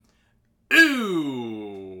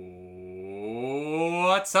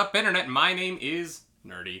What's up, Internet? My name is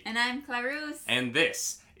Nerdy. And I'm Clarus. And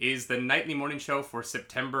this is the nightly morning show for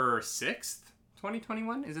September 6th,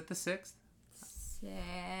 2021? Is it the 6th?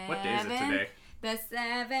 What day is it today? The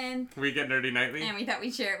 7th. We get Nerdy Nightly? And we thought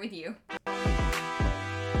we'd share it with you.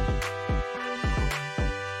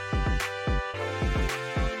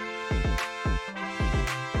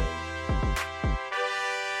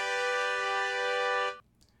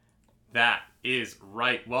 That is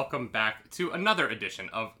right. Welcome back to another edition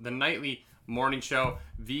of the nightly morning show,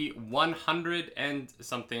 the 100 and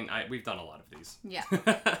something. We've done a lot of these. Yeah.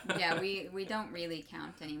 Yeah, we don't really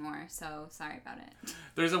count anymore, so sorry about it.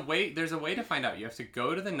 There's a way to find out. You have to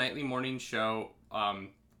go to the nightly morning show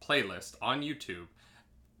playlist on YouTube,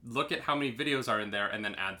 look at how many videos are in there, and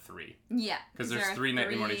then add 3. Yeah. Because there's 3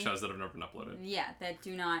 nightly morning shows that have never been uploaded. Yeah, that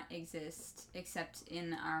do not exist except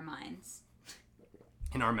in our minds.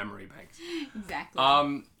 In our memory banks. Exactly.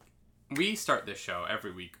 We start this show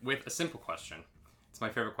every week with a simple question. It's my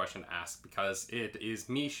favorite question to ask because it is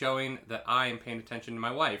me showing that I am paying attention to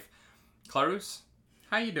my wife. Clarus,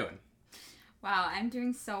 how you doing? Wow, I'm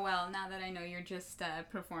doing so well now that I know you're just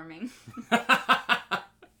performing.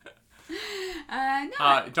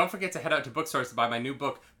 No. Don't forget to head out to bookstores to buy my new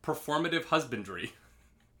book, Performative Husbandry.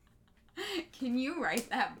 Can you write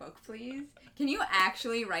that book, please? Can you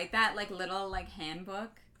actually write that, little,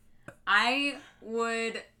 handbook? I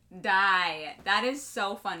would die. That is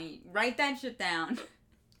so funny. Write that shit down.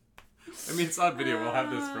 I mean, it's on video. We'll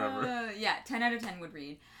have this forever. Yeah, 10 out of 10 would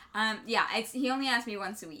read. He only asks me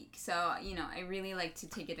once a week, so, I really like to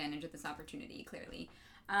take advantage of this opportunity, clearly.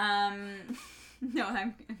 No,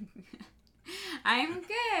 I'm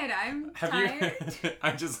good. I'm tired.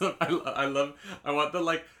 I want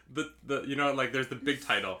the there's the big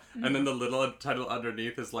title, and then the little title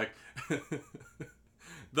underneath is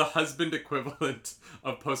the husband equivalent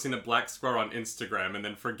of posting a black square on Instagram and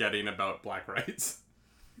then forgetting about black rights.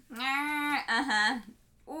 Uh-huh.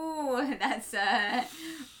 Ooh, that's,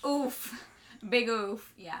 oof. Big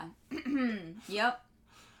oof. Yeah. Yep.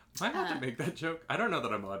 Am I allowed to make that joke? I don't know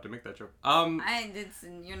that I'm allowed to make that joke.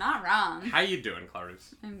 You're not wrong. How you doing,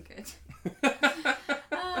 Clarus? I'm good.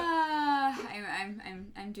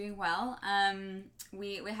 I'm doing well.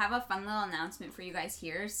 We have a fun little announcement for you guys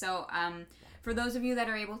here. So, for those of you that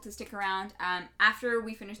are able to stick around, after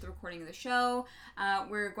we finish the recording of the show,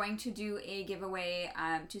 we're going to do a giveaway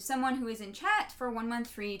to someone who is in chat for 1 month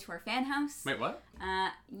free to our fan house. Wait, what?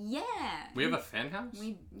 Yeah. We have a fan house?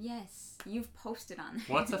 Yes. You've posted on there.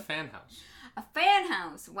 What's a fan house? A fan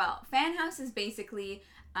house. Well, fan house is basically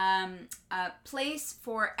a place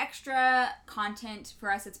for extra content.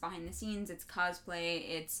 For us, it's behind the scenes, it's cosplay,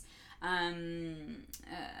 it's I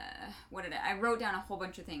wrote down a whole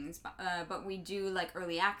bunch of things, but we do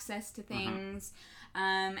early access to things,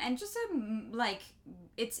 and just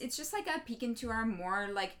it's just a peek into our more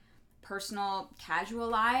personal, casual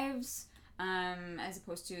lives, as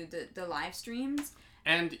opposed to the live streams.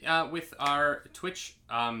 And with our Twitch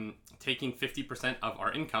taking 50% of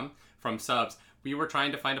our income from subs, we were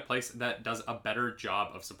trying to find a place that does a better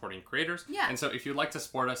job of supporting creators. Yeah. And so if you'd like to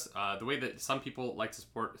support us, the way that some people like to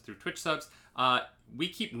support through Twitch subs, we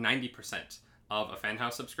keep 90% of a fan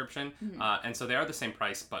house subscription. Mm-hmm. And so they are the same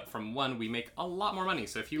price, but from one, we make a lot more money.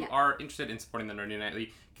 So if you are interested in supporting the Nerdy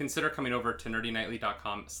Nightly, consider coming over to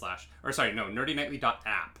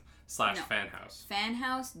nerdynightly.com/fanhouse.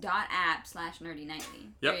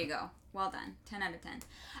 Fanhouse.app/nerdynightly. Yep. There you go. Well done. 10 out of 10.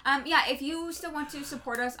 If you still want to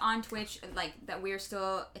support us on Twitch, that we're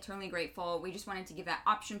still eternally grateful. We just wanted to give that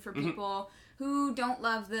option for people who don't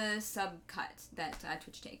love the sub cut that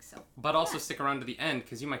Twitch takes. So, but also stick around to the end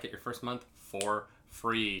because you might get your first month for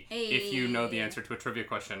free if you know the answer to a trivia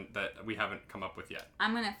question that we haven't come up with yet.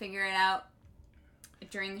 I'm going to figure it out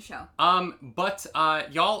during the show. But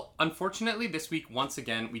y'all, unfortunately this week, once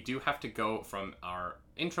again, we do have to go from our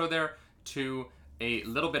intro there to a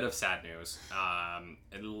little bit of sad news.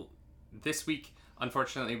 This week,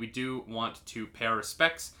 unfortunately, we do want to pay our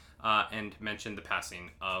respects and mention the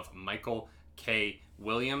passing of Michael K.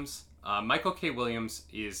 Williams. Michael K. Williams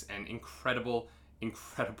is an incredible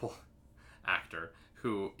actor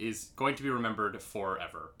who is going to be remembered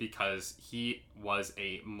forever because he was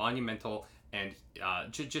a monumental and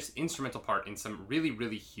just instrumental part in some really,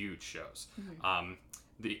 really huge shows. Mm-hmm.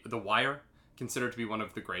 The Wire, considered to be one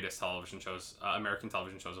of the greatest television shows, American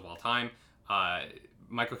television shows of all time.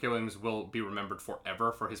 Michael K. Williams will be remembered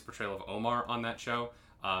forever for his portrayal of Omar on that show,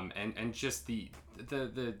 and just the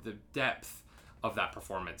depth of that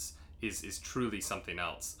performance is truly something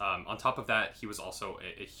else. On top of that, he was also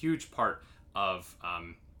a huge part of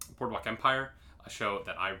Boardwalk Empire, a show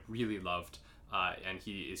that I really loved, and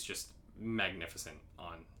he is just magnificent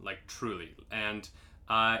on, like, truly. And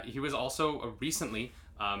he was also recently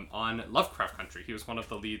on Lovecraft Country. He was one of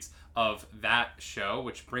the leads of that show,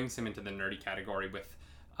 which brings him into the nerdy category with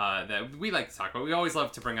that we like to talk about. We always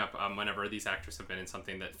love to bring up whenever these actors have been in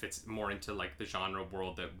something that fits more into, like, the genre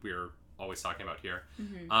world that we're always talking about here.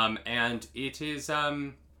 And it is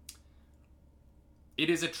a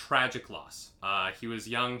tragic loss. He was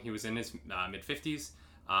young. He was in his mid-50s.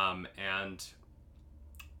 And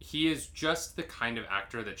he is just the kind of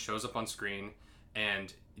actor that shows up on screen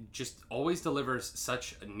and just always delivers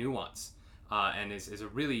such nuance, and is a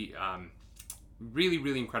really,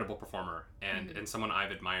 really incredible performer, and someone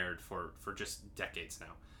I've admired for just decades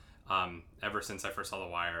now, ever since I first saw The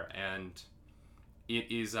Wire. And it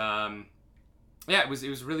is, it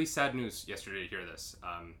was really sad news yesterday to hear this.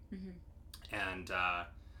 And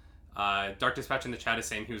Dark Dispatch in the chat is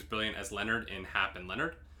saying he was brilliant as Leonard in Hap and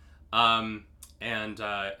Leonard. And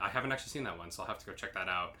I haven't actually seen that one, so I'll have to go check that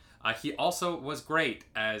out. He also was great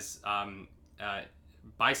as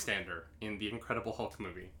bystander in the Incredible Hulk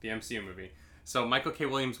movie, the MCU movie. So Michael K.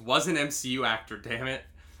 Williams was an MCU actor, damn it.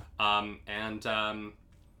 Yeah,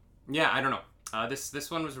 I don't know.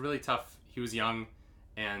 This one was really tough. He was young,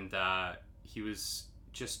 and he was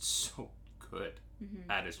just so good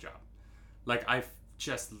at his job. Like, I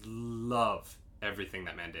just love everything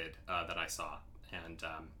that man did that I saw. And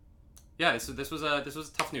yeah, this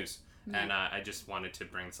was tough news. And I just wanted to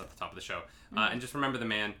bring this up at the top of the show. And just remember the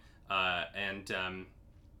man. Last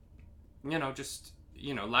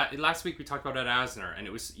week we talked about Ed Asner, and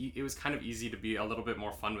it was kind of easy to be a little bit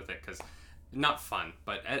more fun with it, because not fun,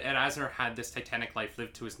 but Ed Asner had this Titanic life,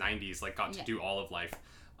 lived to his 90s, like got to do all of life.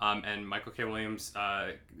 And Michael K. Williams,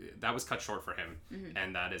 that was cut short for him,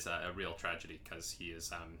 and that is a real tragedy, because he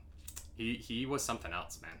is he was something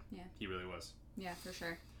else, man. Yeah, he really was. Yeah, for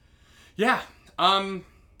sure. Yeah.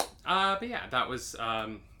 But yeah, that was,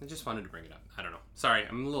 I just wanted to bring it up. I don't know. Sorry,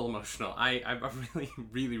 I'm a little emotional. I'm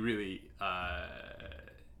really,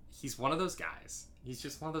 he's one of those guys. He's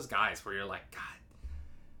just one of those guys where you're like, God,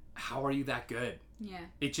 how are you that good? Yeah.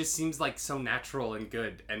 It just seems like so natural and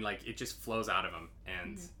good, and like it just flows out of him.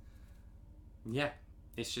 And yeah,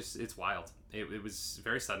 it's wild. It was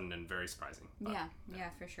very sudden and very surprising. But, yeah,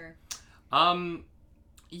 for sure.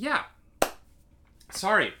 Yeah.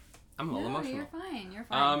 Sorry. I'm a little emotional. You're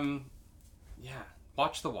fine. Yeah.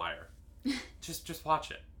 Watch The Wire. just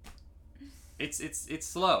watch it. It's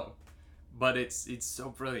slow, but it's so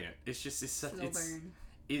brilliant. It's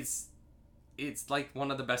like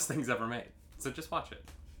one of the best things ever made. So just watch it.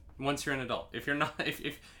 Once you're an adult. If you're not,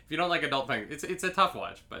 if you don't like adult things, it's a tough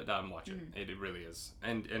watch, but watch it. It really is.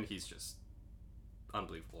 And he's just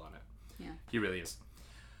unbelievable on it. Yeah. He really is.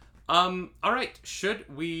 All right. Should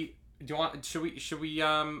we what should we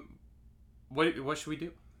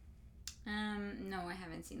do? No, I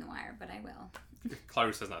haven't seen The Wire, but I will.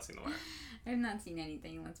 Clarisse has not seen The Wire. I have not seen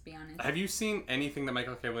anything, let's be honest. Have you seen anything that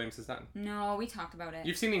Michael K. Williams has done? No, we talked about it.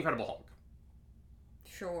 You've seen The Incredible Hulk?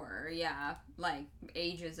 Sure, yeah. Like,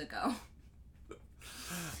 ages ago.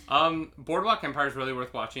 Boardwalk Empire is really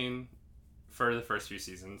worth watching for the first few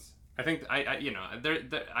seasons. I think,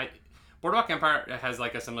 Boardwalk Empire has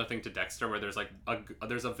like a similar thing to Dexter, where there's like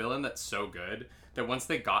there's a villain that's so good that once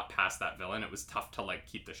they got past that villain, it was tough to like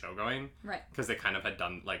keep the show going, right? Because they kind of had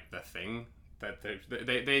done like the thing that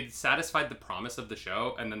they satisfied the promise of the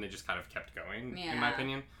show, and then they just kind of kept going. Yeah. In my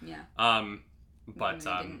opinion. Yeah. But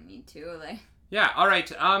they didn't need to, like. Yeah. All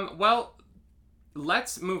right. Well,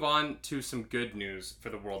 let's move on to some good news for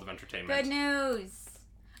the world of entertainment. Good news.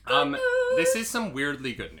 This is some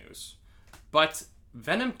weirdly good news, but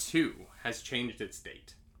Venom 2 has changed its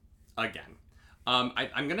date again.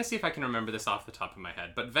 I'm going to see if I can remember this off the top of my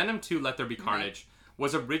head, but Venom 2 Let There Be Carnage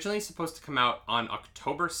was originally supposed to come out on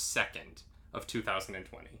October 2nd of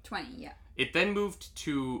 2020. Yeah. It then moved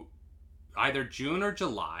to either June or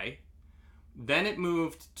July. Then it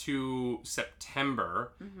moved to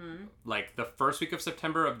September, like the first week of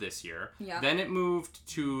September of this year. Yeah. Then it moved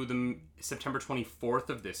to the September 24th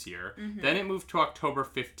of this year. Then it moved to October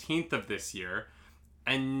 15th of this year.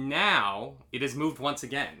 And now it has moved once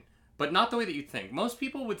again. But not the way that you'd think. Most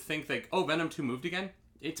people would think like, oh, Venom 2 moved again?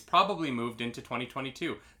 It's probably moved into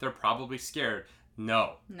 2022. They're probably scared.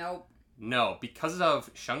 No. Nope. No, because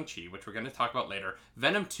of Shang-Chi, which we're going to talk about later,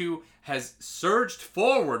 Venom 2 has surged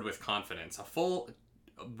forward with confidence. A full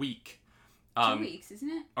week. 2 weeks, isn't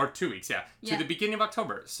it? Or 2 weeks, yeah. To the beginning of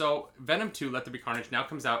October. So Venom 2, Let There Be Carnage, now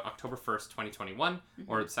comes out October 1st, 2021.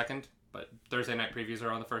 Or the 2nd. But Thursday night previews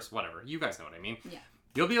are on the 1st. Whatever. You guys know what I mean. Yeah.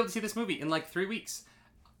 You'll be able to see this movie in like 3 weeks.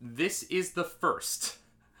 This is the first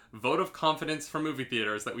vote of confidence for movie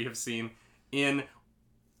theaters that we have seen in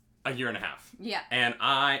a year and a half. Yeah. And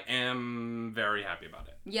I am very happy about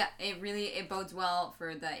it. Yeah, it bodes well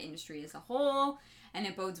for the industry as a whole, and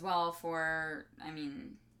it bodes well for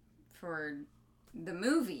the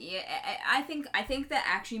movie. I think that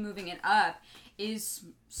actually moving it up is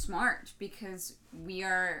smart because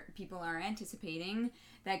people are anticipating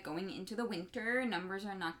that going into the winter, numbers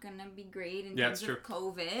are not going to be great in terms of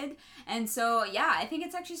COVID. And so, yeah, I think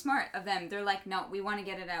it's actually smart of them. They're like, no, we want to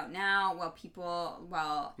get it out now while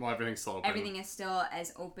everything's still open. Everything is still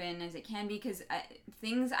as open as it can be, because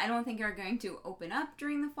things I don't think are going to open up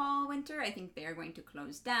during the fall, winter. I think they are going to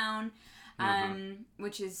close down,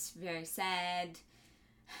 which is very sad.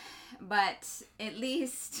 But at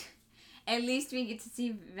least we get to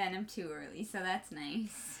see Venom 2 early, so that's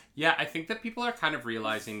nice. Yeah, I think that people are kind of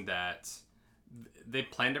realizing that they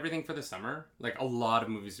planned everything for the summer. Like, a lot of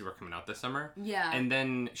movies were coming out this summer. Yeah. And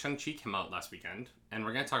then Shang-Chi came out last weekend, and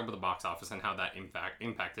we're going to talk about the box office and how that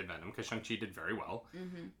impacted Venom, because Shang-Chi did very well.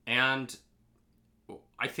 Mm-hmm. And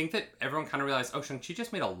I think that everyone kind of realized, oh, Shang-Chi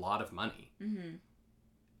just made a lot of money. Mm-hmm.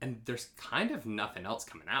 And there's kind of nothing else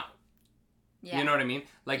coming out. Yeah. You know what I mean?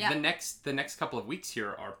 Like, the next couple of weeks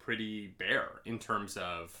here are pretty bare in terms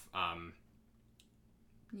of...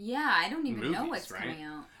 yeah, I don't even know what's coming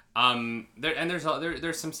out.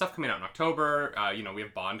 There's some stuff coming out in October. We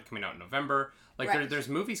have Bond coming out in November. Like, there's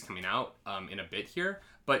movies coming out in a bit here.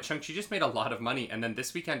 But Shang-Chi just made a lot of money. And then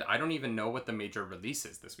this weekend, I don't even know what the major release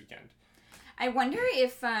is this weekend. I wonder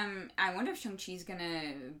if Shang-Chi's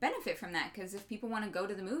gonna benefit from that, because if people want to go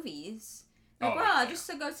to the movies, I'll just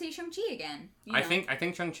go see Shang-Chi again. I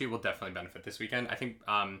think Shang-Chi will definitely benefit this weekend. I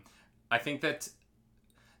think that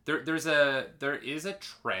there is a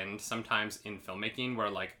trend sometimes in filmmaking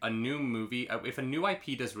where, like, a new movie, if a new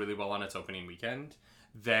IP does really well on its opening weekend,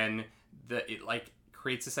 then it like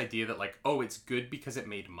creates this idea that, like, oh, it's good because it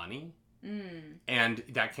made money. And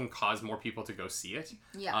that can cause more people to go see it,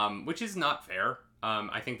 which is not fair.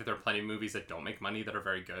 I think that there are plenty of movies that don't make money that are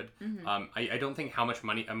very good. Mm-hmm. I don't think how much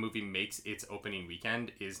money a movie makes its opening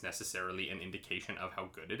weekend is necessarily an indication of how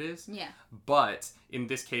good it is. Yeah. But in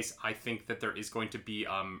this case, I think that there is going to be...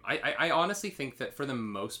 I honestly think that for the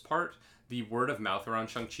most part, the word of mouth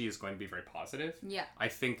around Shang-Chi is going to be very positive. Yeah. I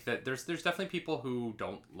think that there's definitely people who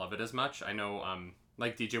don't love it as much. I know...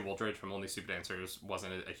 like DJ Wooldridge from Only Soup Dancers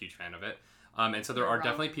wasn't a huge fan of it. And so there are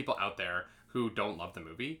definitely people out there who don't love the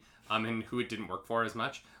movie and who it didn't work for as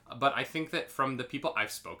much. But I think that from the people I've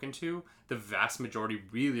spoken to, the vast majority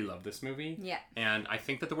really love this movie. Yeah. And I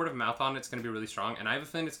think that the word of mouth on it's going to be really strong. And I have a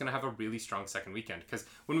feeling it's going to have a really strong second weekend. Because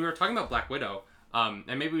when we were talking about Black Widow, and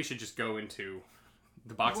maybe we should just go into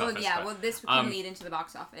the box office. Yeah, this can lead into the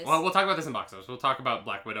box office. Well, we'll talk about this in box office. We'll talk about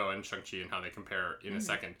Black Widow and Shang-Chi and how they compare in a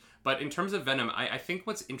second. But in terms of Venom, I think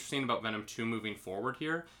what's interesting about Venom 2 moving forward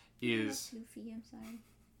here is... Luffy, I'm sorry.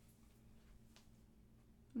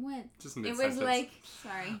 What? Just it was like...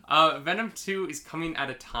 Sorry. Venom 2 is coming at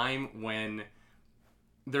a time when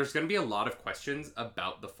there's going to be a lot of questions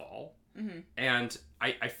about the fall. Mm-hmm. And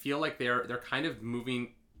I feel like they're kind of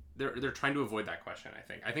moving... They're trying to avoid that question,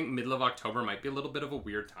 I think middle of October might be a little bit of a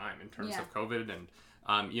weird time in terms of COVID, and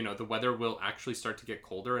the weather will actually start to get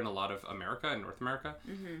colder in a lot of America and North America.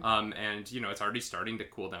 Mm-hmm. And it's already starting to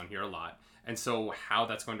cool down here a lot. And so how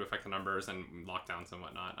that's going to affect the numbers and lockdowns and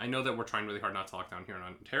whatnot. I know that we're trying really hard not to lock down here in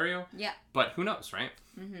Ontario. Yeah. But who knows, right?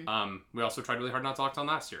 Mm-hmm. We also tried really hard not to lock down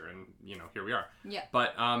last year, and here we are. Yeah.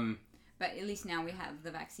 But at least now we have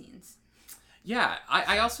the vaccines. Yeah,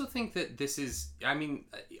 I also think that this is,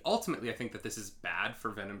 ultimately I think that this is bad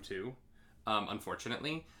for Venom 2,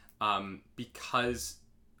 unfortunately, because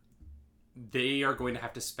they are going to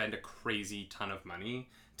have to spend a crazy ton of money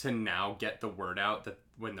to now get the word out that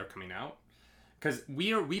when they're coming out. Because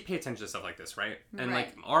we pay attention to stuff like this, right? And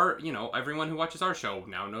like everyone who watches our show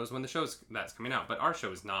now knows when the that's coming out, but our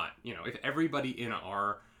show is not. If everybody in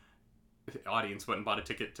our audience went and bought a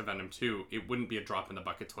ticket to Venom 2, it wouldn't be a drop in the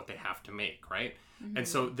bucket to what they have to make, right? Mm-hmm. And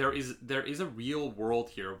so there is a real world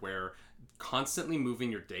here where constantly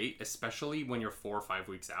moving your date, especially when you're 4 or 5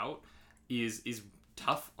 weeks out, is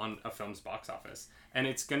tough on a film's box office. And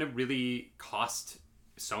it's going to really cost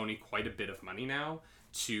Sony quite a bit of money now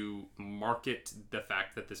to market the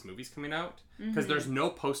fact that this movie's coming out, because there's no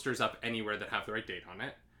posters up anywhere that have the right date on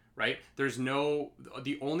it. Right?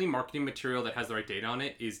 The only marketing material that has the right date on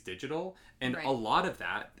it is digital. And a lot of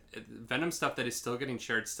that, Venom stuff that is still getting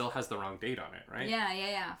shared still has the wrong date on it, right?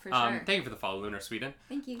 Yeah, for sure. Thank you for the follow, Lunar Sweden.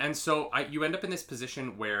 Thank you. And so you end up in this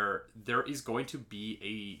position where there is going to be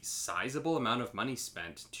a sizable amount of money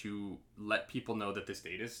spent to let people know that this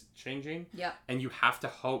date is changing. Yeah. And you have to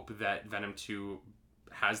hope that Venom 2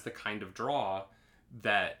 has the kind of draw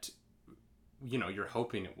that you're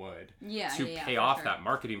hoping it would, Yeah, to yeah, pay for off sure. that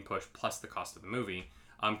marketing push plus the cost of the movie.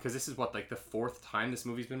 Because this is what, like, the fourth time this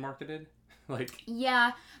movie's been marketed. Like,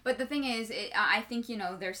 Yeah, but the thing is, I think,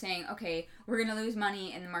 they're saying, okay, we're going to lose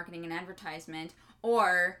money in the marketing and advertisement,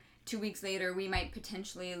 or 2 weeks later, we might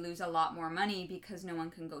potentially lose a lot more money because no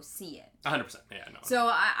one can go see it. 100%. Yeah, no.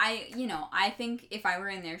 So I think if I were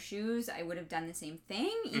in their shoes, I would have done the same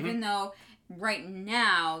thing, even though right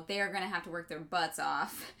now they are going to have to work their butts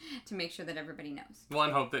off to make sure that everybody knows. Well,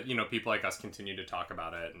 and hope that, people like us continue to talk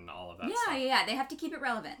about it and all of that stuff. Yeah, they have to keep it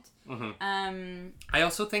relevant. I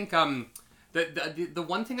also think the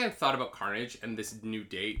one thing I've thought about Carnage and this new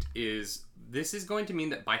date is this is going to mean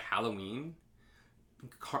that by Halloween,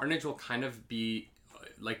 Carnage will kind of be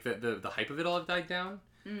like the hype of it will have died down.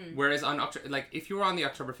 Whereas on if you were on the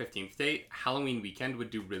October 15th date, Halloween weekend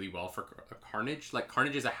would do really well for Carnage. Like,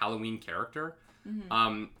 Carnage is a Halloween character.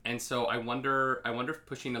 And so I wonder if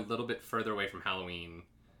pushing a little bit further away from Halloween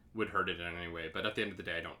would hurt it in any way. But at the end of the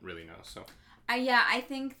day, I don't really know. So I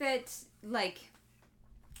think that, like,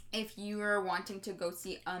 if you were wanting to go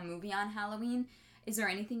see a movie on Halloween, is there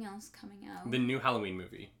anything else coming out? The new Halloween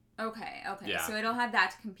movie. Okay. Yeah. So it'll have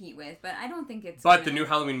that to compete with, but I don't think it's... But the new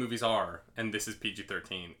Halloween movies are, and this is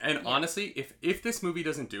PG-13. And honestly, if this movie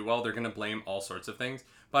doesn't do well, they're going to blame all sorts of things.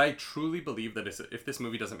 But I truly believe that if this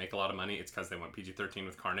movie doesn't make a lot of money, it's because they went PG-13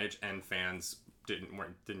 with Carnage, and fans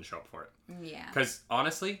didn't show up for it. Yeah. Because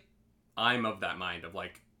honestly, I'm of that mind of,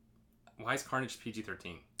 like, why is Carnage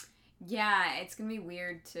PG-13? Yeah, it's going to be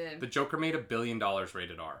weird to... The Joker made $1 billion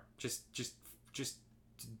rated R. Just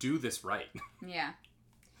do this right. Yeah.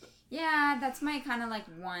 Yeah, that's my kind of, like,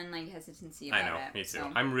 one, like, hesitancy about it. I know, me too. So.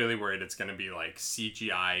 I'm really worried it's going to be, like,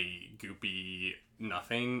 CGI, goopy,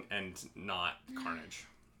 nothing, and not Carnage.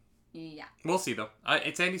 Yeah. We'll see, though.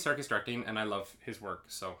 It's Andy Serkis directing, and I love his work,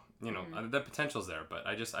 so, the potential's there, but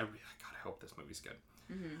I gotta hope this movie's good.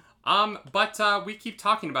 But we keep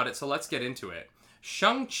talking about it, so let's get into it.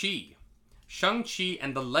 Shang-Chi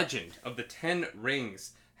and the Legend of the Ten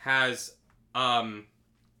Rings has,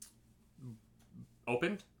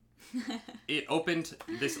 opened. It opened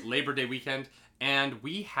this Labor Day weekend, and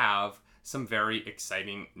we have some very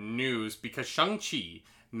exciting news because Shang-Chi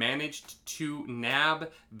managed to nab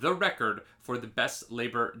the record for the best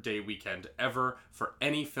Labor Day weekend ever for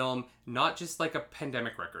any film, not just like a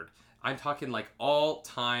pandemic record. I'm talking like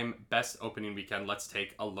all-time best opening weekend. Let's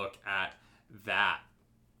take a look at that.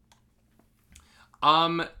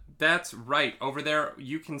 That's right. Over there,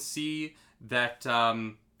 you can see that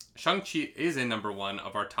Shang-Chi is in number 1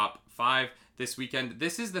 of our top 5 this weekend.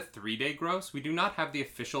 This is the 3-day gross. We do not have the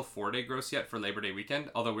official 4-day gross yet for Labor Day weekend,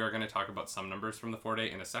 although we are going to talk about some numbers from the 4-day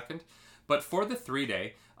in a second. But for the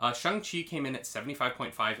 3-day, Shang-Chi came in at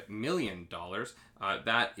 $75.5 million.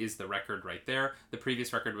 That is the record right there. The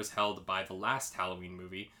previous record was held by the last Halloween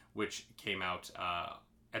movie, which came out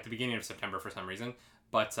at the beginning of September for some reason,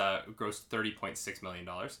 but grossed $30.6 million.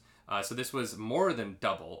 So this was more than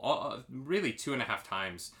double, really 2.5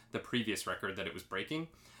 times the previous record that it was breaking.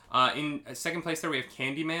 In second place there, we have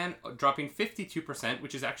Candyman dropping 52%,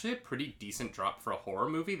 which is actually a pretty decent drop for a horror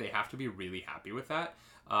movie. They have to be really happy with that.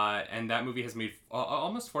 And that movie has made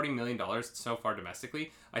almost $40 million so far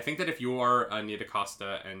domestically. I think that if you are Nia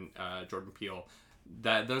DaCosta and Jordan Peele,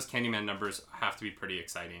 that those Candyman numbers have to be pretty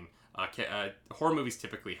exciting. Horror movies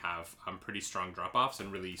typically have pretty strong drop-offs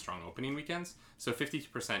and really strong opening weekends, so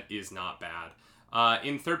 52% is not bad.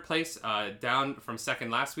 In third place, down from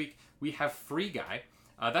second last week, we have Free Guy.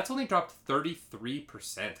 That's only dropped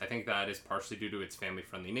 33%. I think that is partially due to its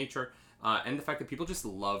family-friendly nature and the fact that people just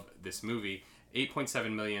love this movie.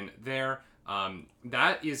 8.7 million there.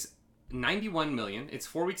 That is 91 million. It's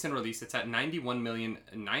 4 weeks in release. It's at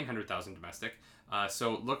 91,900,000 domestic.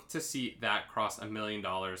 So look to see that cross $1 million.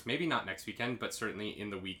 Maybe not next weekend, but certainly in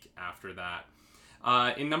the week after that.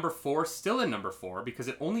 In number 4, still in number 4, because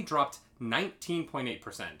it only dropped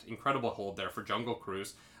 19.8%. Incredible hold there for Jungle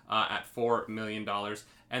Cruise at $4 million.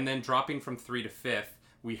 And then dropping from 3 to 5th,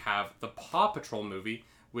 we have the Paw Patrol movie,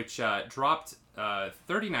 which dropped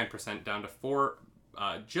 39% down to 4,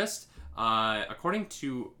 according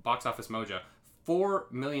to Box Office Mojo,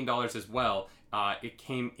 $4 million as well. It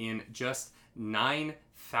came in just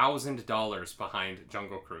 $9,000 behind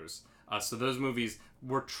Jungle Cruise. So those movies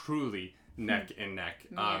were truly neck and neck.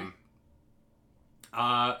 Yeah.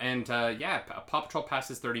 Paw Patrol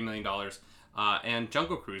passes $30 million, and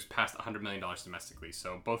Jungle Cruise passed $100 million domestically.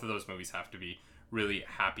 So both of those movies have to be really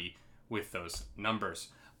happy with those numbers.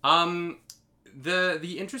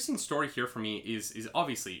 The interesting story here for me is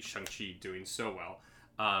obviously Shang-Chi doing so well,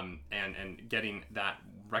 and getting that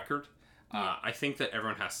record. I think that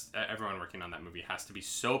everyone working on that movie has to be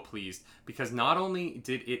so pleased because not only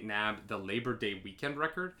did it nab the Labor Day weekend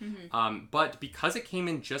record, but because it came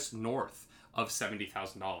in just north of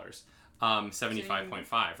 $70,000,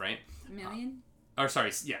 $75.5, right? Million?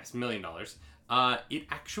 $1 million. It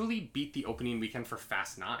actually beat the opening weekend for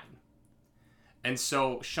Fast 9. And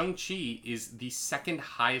so Shang-Chi is the second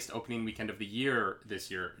highest opening weekend of the year this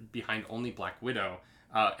year, behind only Black Widow.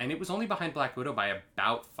 And it was only behind Black Widow by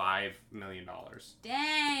about $5 million.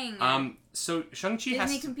 Dang! So Shang-Chi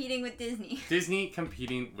Disney competing with Disney. Disney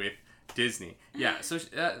competing with Disney. Yeah, so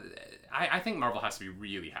I think Marvel has to be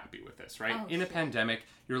really happy with this, right? In a pandemic,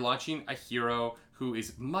 you're launching a hero who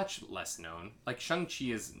is much less known. Like Shang-Chi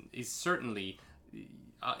is certainly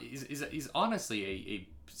is honestly a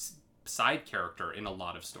side character in a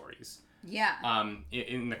lot of stories. Yeah.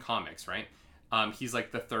 In the comics, right? He's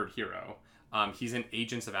like the third hero. He's in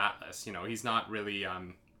Agents of Atlas. You know, he's not really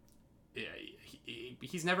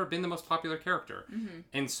he's never been the most popular character.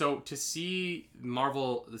 And so to see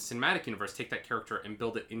Marvel, the cinematic universe, take that character and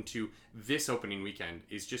build it into this opening weekend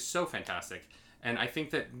is just so fantastic. And I think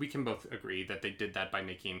that we can both agree that they did that by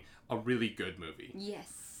making a really good movie.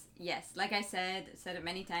 Yes. Like I said it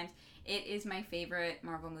many times, it is my favorite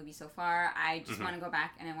Marvel movie so far. I just want to go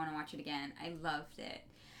back and I want to watch it again. I loved it.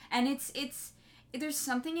 And it's there's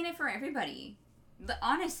something in it for everybody.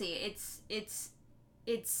 Honestly, it's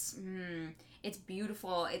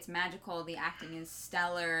beautiful, it's magical, the acting is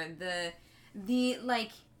stellar, the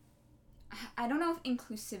like, I don't know if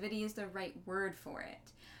inclusivity is the right word for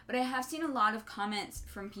it, but I have seen a lot of comments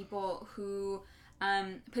from people who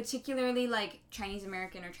particularly like Chinese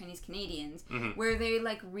American or Chinese Canadians, where they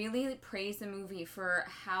like really praise the movie for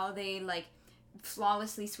how they like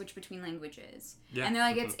flawlessly switch between languages. And they're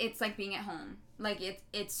like, it's like being at home. Like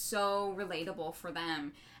it's so relatable for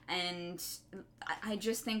them. And I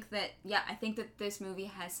just think that, I think that this movie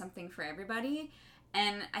has something for everybody.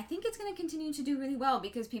 And I think it's going to continue to do really well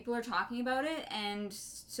because people are talking about it. And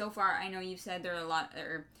so far, I know you've said there are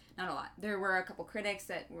not a lot. There were a couple critics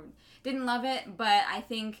that didn't love it. But I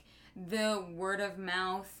think the word of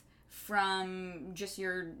mouth from just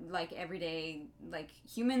your like everyday like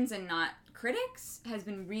humans and not critics has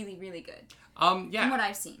been really, really good. From what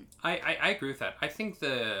I've seen. I agree with that. I think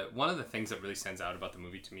one of the things that really stands out about the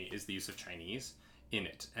movie to me is the use of Chinese in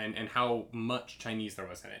it and how much Chinese there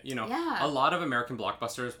was in it. You know, a lot of American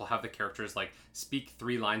blockbusters will have the characters like speak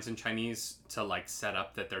 3 lines in Chinese to like set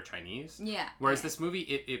up that they're Chinese. Whereas this movie,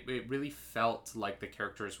 it really felt like the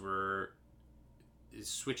characters were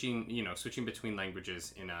switching between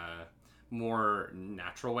languages in a more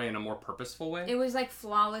natural way, in a more purposeful way. It was like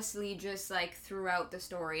flawlessly just like throughout the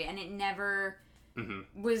story, and it never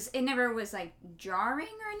was like jarring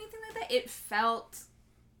or anything like that. It felt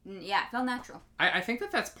natural. I think that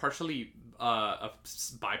that's partially a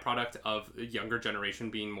byproduct of the younger generation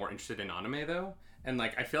being more interested in anime though. And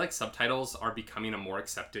like I feel like subtitles are becoming a more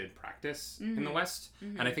accepted practice in the West.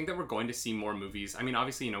 And I think that we're going to see more movies. I mean,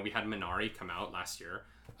 obviously, you know, we had Minari come out last year.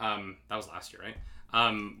 That was last year, right?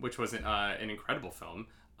 Which was an incredible film.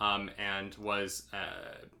 And was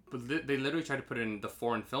they literally tried to put it in the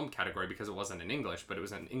foreign film category because it wasn't in English, but it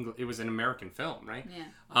was an American film, right?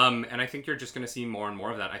 And I think you're just going to see more and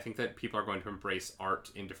more of that. I think that people are going to embrace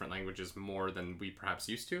art in different languages more than we perhaps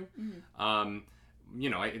used to. You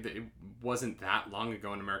know, it wasn't that long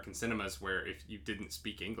ago in American cinemas where if you didn't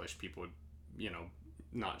speak English, people would, you know,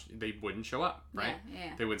 they wouldn't show up, right?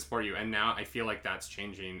 They wouldn't support you. And now I feel like that's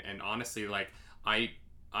changing. And honestly, like I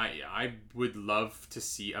would love to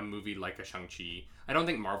see a movie like a Shang-Chi. I don't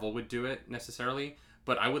think Marvel would do it necessarily,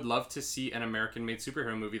 but I would love to see an American-made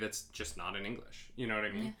superhero movie that's just not in English. You know what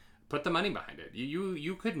I mean? Put the money behind it.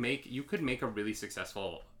 You could make a really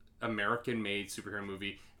successful American-made superhero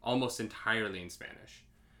movie almost entirely in Spanish.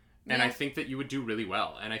 And I think that you would do really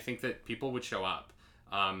well. And I think that people would show up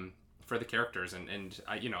for the characters. And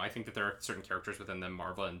I think that there are certain characters within the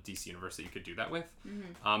Marvel and DC universe that you could do that with.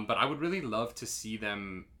 But I would really love to see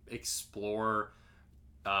them explore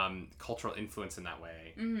cultural influence in that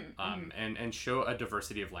way. And show a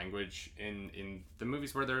diversity of language in the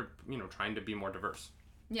movies where they're, you know, trying to be more diverse.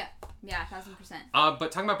 Yeah, 1000%.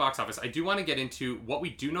 But talking about box office, I do want to get into what we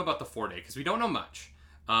do know about the 4-day, because we don't know much.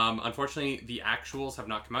 Unfortunately, the actuals have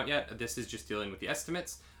not come out yet. This is just dealing with the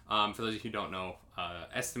estimates. For those of you who don't know,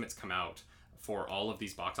 estimates come out for all of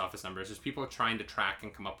these box office numbers. There's people trying to track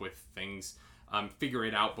and come up with things, figure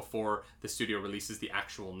it out before the studio releases the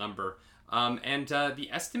actual number. And the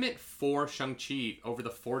estimate for Shang-Chi over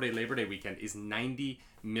the 4-day Labor Day weekend is $90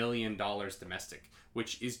 million domestic,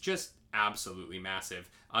 which is just absolutely massive.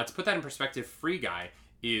 To put that in perspective, Free Guy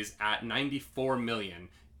is at $94 million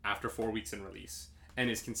after 4 weeks in release and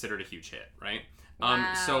is considered a huge hit, right?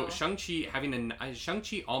 Wow. So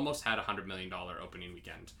Shang-Chi almost had $100 million opening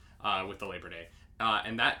weekend with the Labor Day.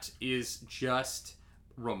 And that is just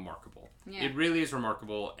remarkable. Yeah. It really is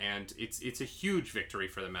remarkable, and it's a huge victory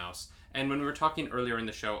for the mouse. And when we were talking earlier in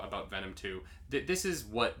the show about Venom 2, this is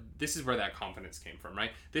where that confidence came from,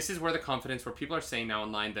 right? This is where the confidence, where people are saying now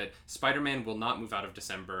online that Spider-Man will not move out of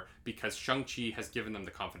December because Shang-Chi has given them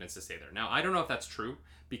the confidence to stay there. Now, I don't know if that's true,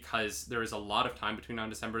 because there is a lot of time between now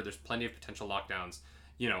and December. There's plenty of potential lockdowns.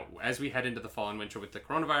 You know, as we head into the fall and winter with the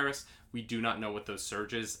coronavirus, we do not know what those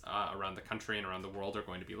surges around the country and around the world are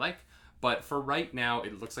going to be like. But for right now,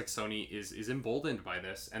 it looks like Sony is emboldened by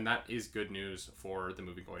this, and that is good news for the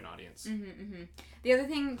movie-going audience. The other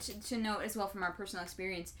thing to note as well from our personal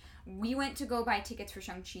experience, we went to go buy tickets for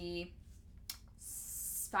Shang-Chi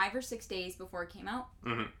 5 or 6 days before it came out.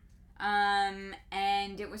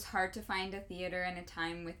 And it was hard to find a theater and a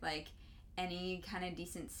time with, like, any kind of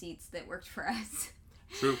decent seats that worked for us.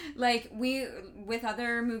 True. Like, with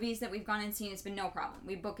other movies that we've gone and seen, it's been no problem.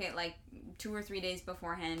 We book it, like, 2 or 3 days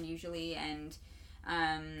beforehand, usually, and...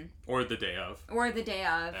 or the day of.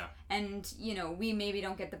 Yeah. And, you know, we maybe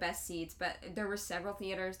don't get the best seats, but there were several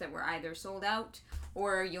theaters that were either sold out,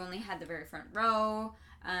 or you only had the very front row,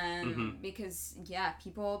 because, yeah,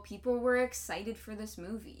 people were excited for this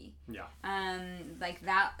movie. Yeah. Like,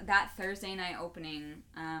 that Thursday night opening,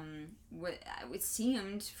 it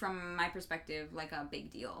seemed, from my perspective, like a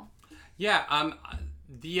big deal. Yeah,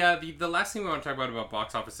 the last thing we want to talk about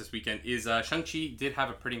box office this weekend is Shang-Chi did have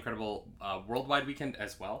a pretty incredible worldwide weekend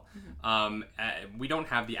as well. We don't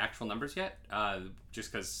have the actual numbers yet,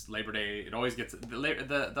 just because Labor Day, it always gets...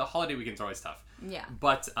 The holiday weekends are always tough. Yeah.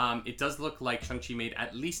 But it does look like Shang-Chi made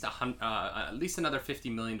at least another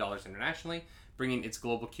 $50 million internationally, bringing its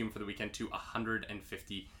global cum for the weekend to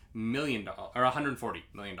 $150 million or $140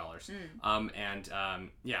 million.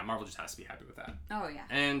 Yeah, Marvel just has to be happy with that. Oh yeah.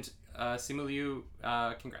 And Simu Liu,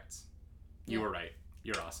 congrats. You Yeah. were right.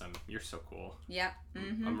 You're awesome. You're so cool. Yep.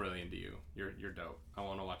 I'm really into you. You're dope. I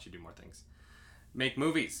want to watch you do more things. Make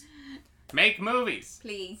movies. Make movies.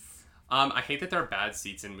 Please. I hate that there are bad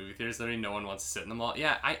seats in movie theaters. Literally, no one wants to sit in them all.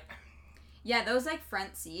 Yeah, those like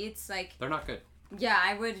front seats, like They're not good. yeah,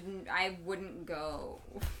 I wouldn't go.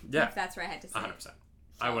 Yeah. If that's where I had to sit. 100%.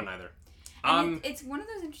 I wouldn't either. And it's one of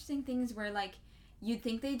those interesting things where like you'd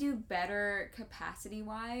think they do better capacity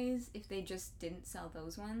wise if they just didn't sell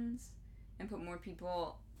those ones and put more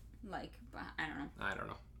people like I don't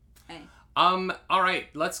know. Hey. All right,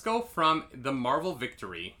 let's go from the Marvel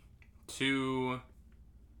victory to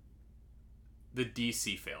the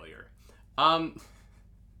DC failure. I'm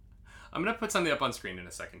gonna put something up on screen in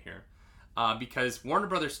a second here, because Warner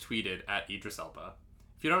Brothers tweeted at Idris Elba.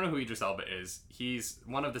 If you don't know who Idris Elba is, he's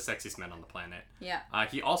one of the sexiest men on the planet. Yeah.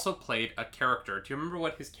 He also played a character. Do you remember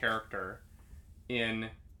what his character in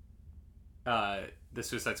the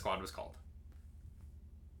Suicide Squad was called?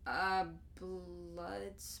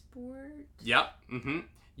 Bloodsport? Yep.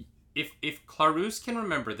 If Clarus can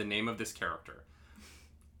remember the name of this character,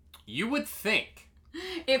 you would think...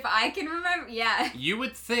 If I can remember, yeah. You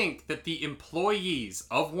would think that the employees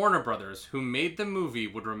of Warner Brothers who made the movie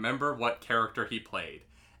would remember what character he played.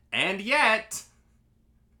 And yet,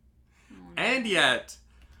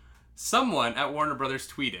 someone at Warner Brothers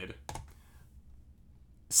tweeted,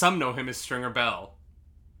 some know him as Stringer Bell,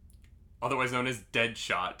 otherwise known as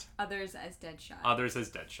Deadshot. Others as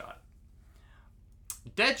Deadshot.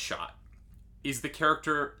 Deadshot is the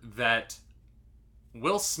character that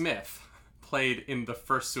Will Smith played in the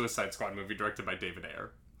first Suicide Squad movie directed by David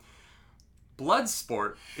Ayer.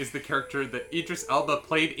 Bloodsport is the character that Idris Elba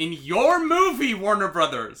played in your movie, Warner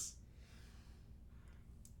Brothers.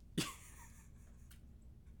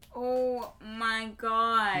 Oh my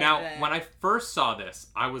god. Now, when I first saw this,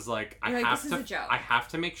 I was like, I have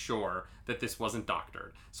to make sure that this wasn't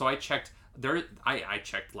doctored. So I checked I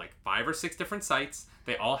checked like 5 or 6 different sites.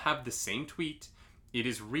 They all have the same tweet. It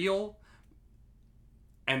is real.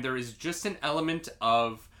 And there is just an element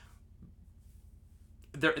of...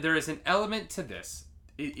 There is an element to this.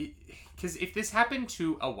 Because if this happened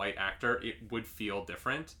to a white actor, it would feel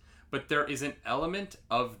different. But there is an element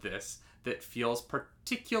of this that feels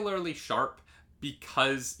particularly sharp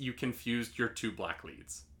because you confused your 2 black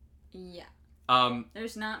leads. Yeah.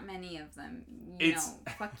 There's not many of them.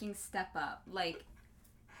 Fucking step up. Like...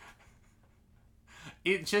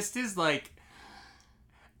 It just is like...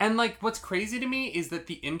 And, like, what's crazy to me is that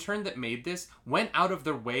the intern that made this went out of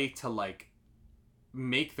their way to, like,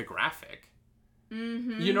 make the graphic.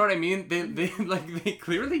 You know what I mean? They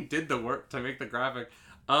clearly did the work to make the graphic.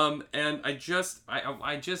 And I just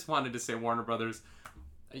wanted to say, Warner Brothers,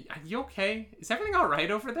 Are you okay? Is everything all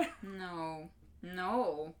right over there? No.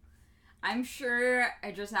 I'm sure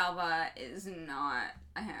Idris Elba is not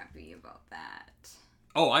happy about that.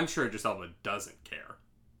 Oh, I'm sure Idris Elba doesn't care.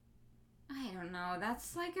 I don't know.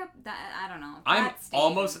 That's like I don't know. I'm That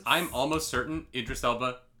almost certain Idris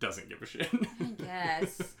Elba doesn't give a shit. I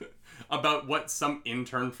guess. About what some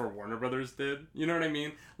intern for Warner Brothers did. You know what I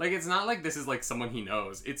mean? Like, it's not like this is like someone he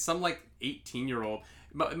knows. It's some like 18-year-old.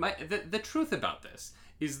 But the truth about this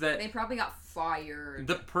is that They probably got fired.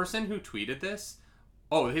 the person who tweeted this,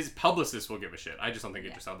 his publicist will give a shit. I just don't think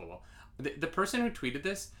Idris Elba will. The person who tweeted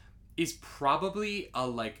this is probably a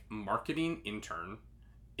like marketing intern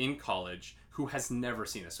in college who has never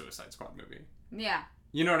seen a Suicide Squad movie. Yeah.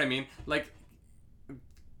 You know what I mean? Like,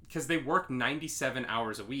 because they work 97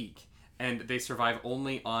 hours a week and they survive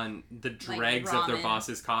only on the dregs of their ramen.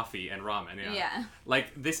 boss's coffee and ramen. Yeah.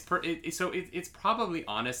 Like this, it's probably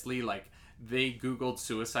honestly like they Googled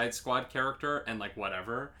Suicide Squad character and like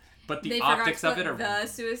whatever. But the optics of it are the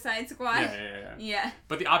Suicide Squad. Yeah.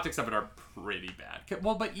 But the optics of it are pretty bad.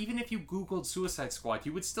 Well, but even if you Googled Suicide Squad,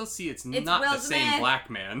 you would still see it's not Will the same Smith. black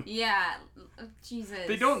man. Yeah. Jesus.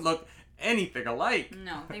 They don't look anything alike.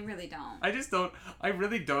 No, they really don't. I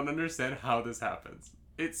really don't understand how this happens.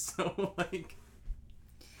 It's so like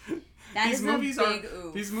these movies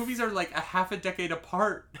are like a half a decade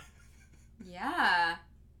apart. Yeah.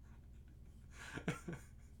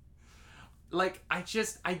 Like I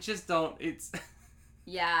just don't. It's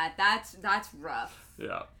Yeah, that's rough.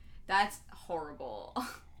 yeah. That's horrible.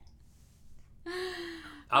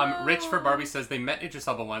 Rich for Barbie says they met Idris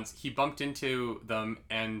Elba once. He bumped into them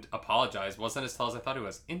and apologized. Wasn't as tall as I thought he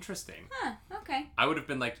was. Interesting. Huh, okay. I would have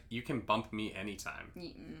been like, you can bump me anytime.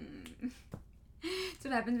 That's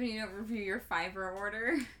what happens when you don't review your Fiverr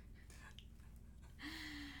order.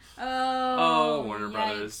 Oh, Warner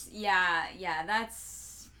Brothers. Yeah,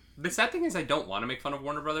 that's... The sad thing is I don't want to make fun of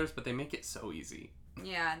Warner Brothers, but they make it so easy.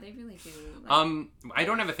 Yeah, they really do. Like... I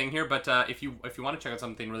don't have a thing here, but if you want to check out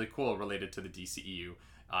something really cool related to the DCEU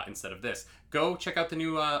instead of this, go check out the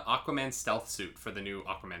new Aquaman stealth suit for the new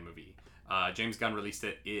Aquaman movie. James Gunn released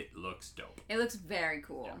it. It looks dope. It looks very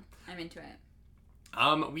cool. Yeah. I'm into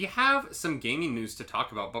it. We have some gaming news to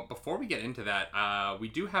talk about, but before we get into that, we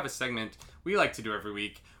do have a segment we like to do every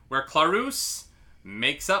week where Clarus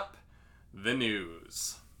makes up the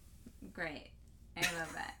news. Great. I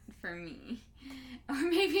love that for me. Or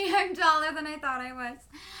maybe I'm taller than I thought I was.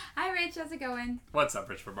 Hi, Rich. How's it going? What's up,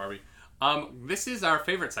 Rich for Barbie? This is our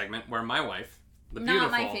favorite segment where my wife, the beautiful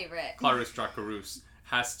Not my favorite. Clarus Dracarus,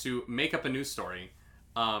 has to make up a news story.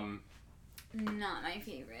 Not my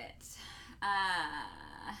favorite.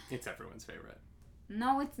 It's everyone's favorite.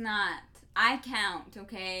 No, it's not. I count,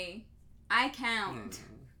 okay? I count.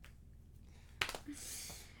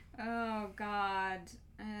 Oh, God.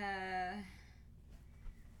 I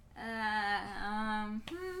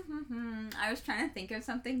was trying to think of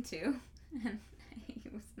something too, and I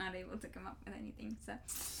was not able to come up with anything. So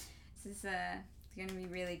this is going to be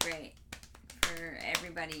really great for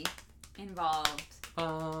everybody involved. The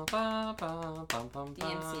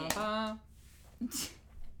MCA. This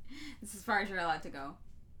is as far as you're allowed to go.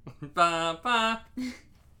 My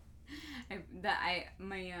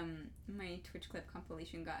Twitch clip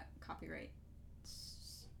compilation got copyright.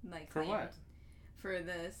 Like for what? For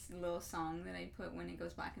this little song that I put when it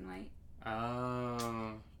goes black and white.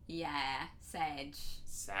 Oh. Yeah, Sag.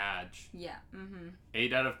 Yeah.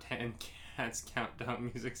 8 out of 10 cats countdown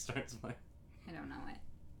music starts playing. I don't know it.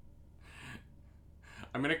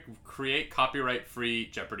 I'm gonna create copyright-free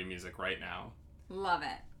Jeopardy music right now. Love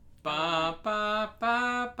it. Ba ba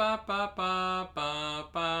ba ba ba ba ba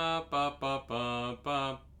ba ba ba ba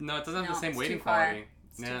ba. No, it doesn't have the same waiting quality.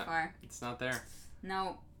 It's too far. It's not there.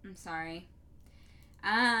 No, I'm sorry.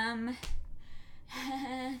 Alright,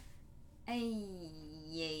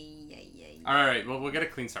 well, we'll get a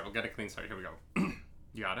clean start. Here we go.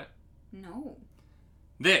 You got it? No.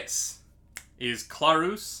 This is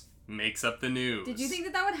Clarus Makes Up the News. Did you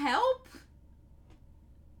think that would help?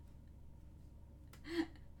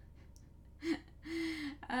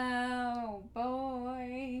 Oh,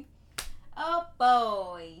 boy. Oh,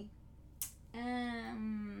 boy.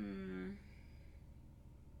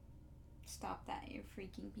 Stop that. You're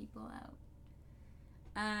freaking people out.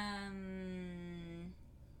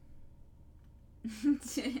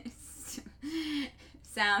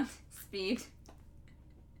 Sound speed.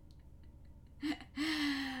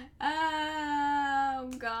 Oh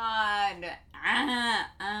God.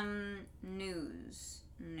 News.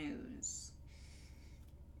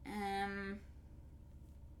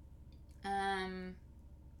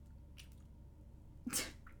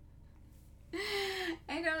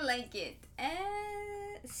 I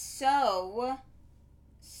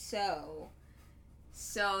So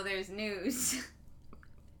there's news.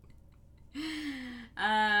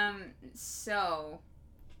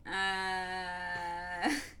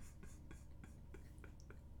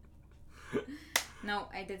 No,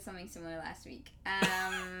 I did something similar last week.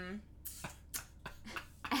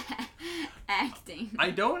 Acting.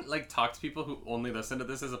 I don't talk to people who only listen to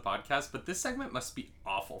this as a podcast, but this segment must be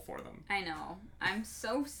awful for them. I know. I'm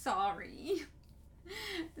so sorry.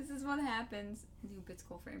 This is what happens. New Bit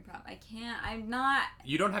School for Improv. I'm not.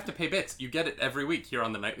 You don't have to pay bits. You get it every week here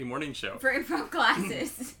on the Nightly Morning Show. For improv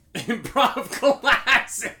classes. Improv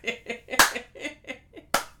classes.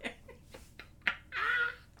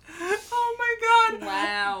 Oh my god.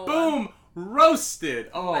 Wow. Boom. Roasted.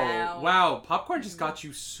 Oh, wow. Popcorn just got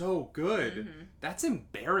you so good. Mm-hmm. That's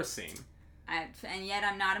embarrassing. And yet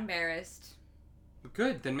I'm not embarrassed.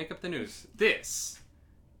 Good. Then make up the news. This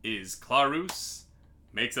is Clarus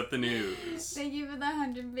Makes Up the News. Thank you for the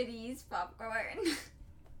 100 biddies, Popcorn.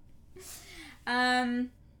 The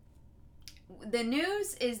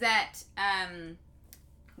news is that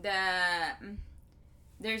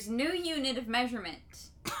there's new unit of measurement.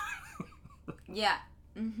 Yeah.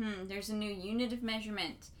 There's a new unit of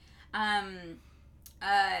measurement.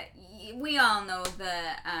 We all know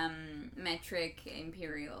the metric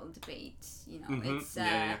imperial debate. You know,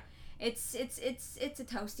 it's It's a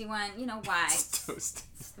toasty one. You know why? It's toasty.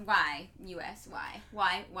 Why US? Why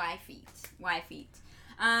feet? Why feet?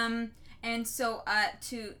 And so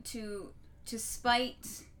to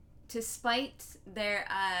spite their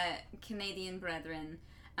Canadian brethren,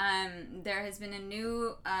 there has been a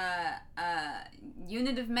new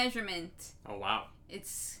unit of measurement. Oh wow!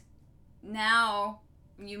 It's now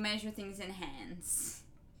you measure things in hands,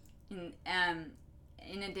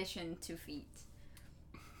 in addition to feet.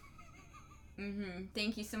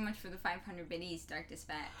 Thank you so much for the 500 biddies, Dark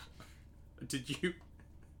Dispatch. Did you?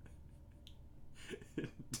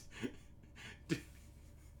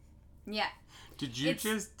 Yeah. Did you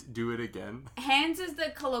just do it again? Hands is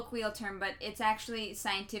the colloquial term, but it's actually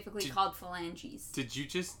scientifically called phalanges. Did you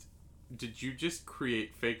just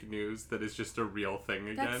create fake news that is just a real thing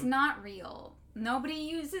again? That's not real. Nobody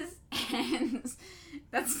uses hands.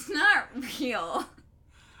 That's not real.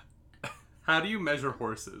 How do you measure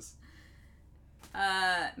horses?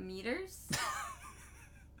 Meters?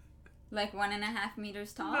 Like 1.5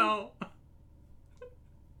 meters tall? No.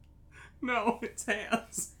 No, it's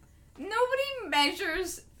hands. Nobody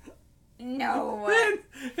measures. No.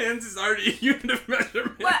 Hands is already a unit of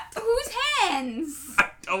measurement. What? Whose hands?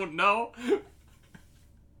 I don't know.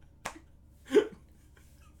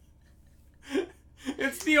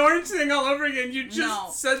 It's the orange thing all over again. You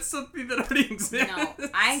just said something that already exists. No,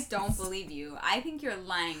 I don't believe you. I think you're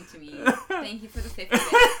lying to me. Thank you for the 50 bits.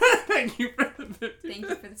 Thank you for the 50 bits. Thank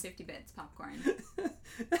you for the 50 bits, Popcorn.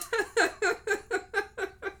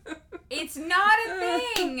 It's not a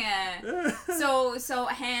thing. So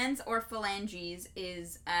hands or phalanges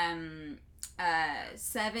is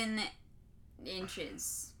 7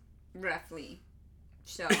 inches roughly.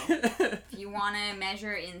 So if you want to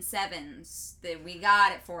measure in sevens, we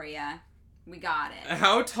got it for you. We got it.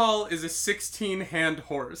 How tall is a 16-hand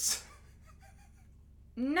horse?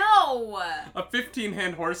 No. A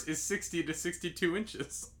 15-hand horse is 60 to 62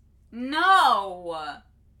 inches. No.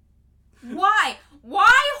 Why?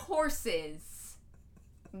 Why horses?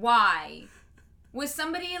 Why? Was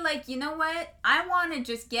somebody like, you know what? I want to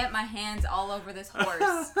just get my hands all over this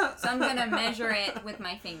horse, so I'm going to measure it with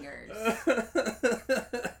my fingers.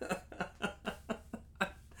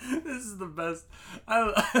 This is the best. I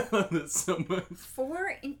love this so much.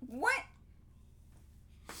 What?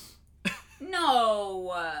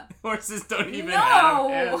 No. Horses don't even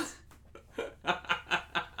have hands.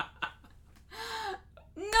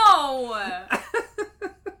 No.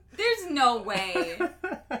 There's no way.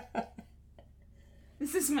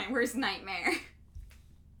 This is my worst nightmare.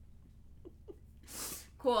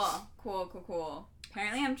 Cool.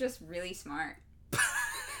 Apparently I'm just really smart.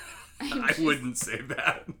 I wouldn't say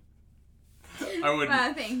that. I wouldn't.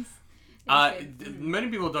 Well, thanks. Many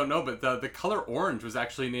people don't know, but the color orange was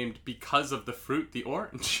actually named because of the fruit, the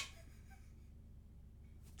orange.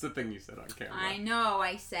 It's a thing you said on camera. I know,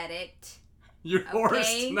 I said it. Your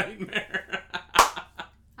worst nightmare.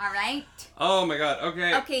 Alright? Oh my god,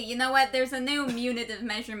 okay. Okay, you know what? There's a new unit of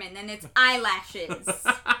measurement, and it's eyelashes.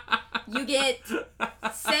 You get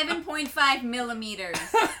 7.5 millimeters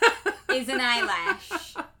is an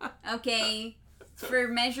eyelash. Okay? For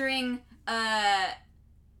measuring,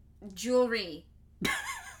 jewelry.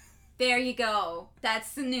 There you go.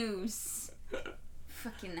 That's the news.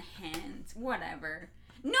 Fucking hands. Whatever.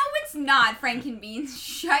 No, it's not, Frankenbeans.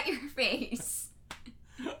 Shut your face.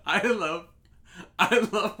 I love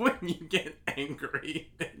when you get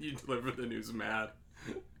angry and you deliver the news mad.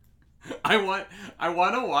 I want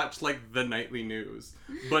to watch like the nightly news,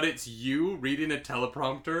 but it's you reading a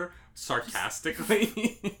teleprompter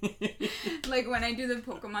sarcastically. Like when I do the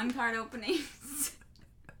Pokemon card openings.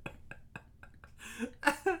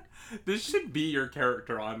 This should be your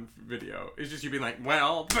character on video. It's just you being like,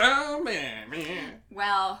 well,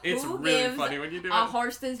 well, it's who really gives funny when you do a it.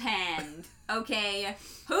 horse's hand? Okay,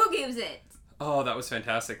 who gives it? Oh, that was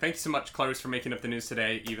fantastic. Thank you so much, Clarice, for making up the news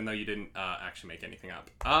today, even though you didn't actually make anything up.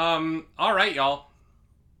 All right, y'all.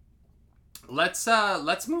 Let's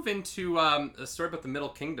move into a story about the Middle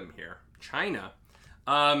Kingdom here, China.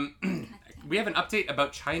 We have an update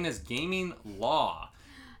about China's gaming law.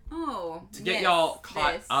 Oh, To get y'all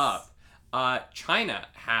caught up, China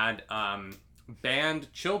had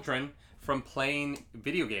banned children from playing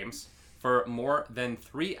video games for more than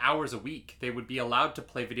 3 hours a week. They would be allowed to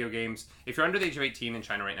play video games. If you're under the age of 18 in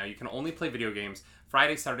China right now, you can only play video games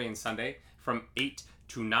Friday, Saturday, and Sunday from 8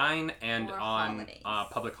 to 9 and Or on holidays.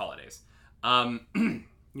 public holidays.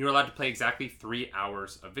 You're allowed to play exactly 3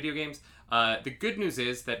 hours of video games. The good news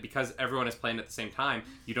is that because everyone is playing at the same time,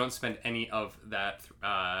 you don't spend any of that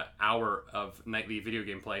hour of nightly video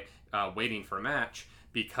game play waiting for a match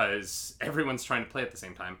because everyone's trying to play at the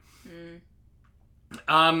same time.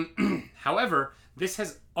 However, this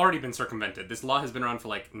has already been circumvented. This law has been around for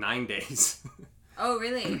like 9 days. Oh,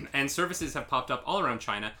 really? And services have popped up all around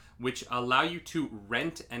China which allow you to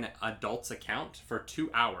rent an adult's account for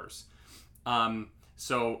 2 hours.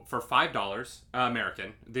 So for $5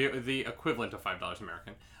 American, the equivalent of $5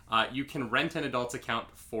 American, you can rent an adult's account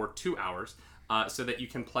for 2 hours so that you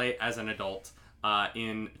can play as an adult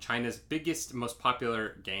in China's biggest, most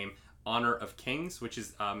popular game, Honor of Kings, which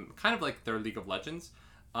is kind of like their League of Legends.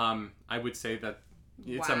 I would say that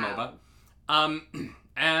it's a MOBA.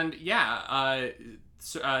 And yeah,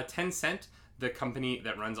 Tencent, the company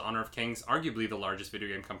that runs Honor of Kings, arguably the largest video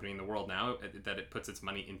game company in the world now, that it puts its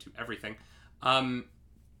money into everything.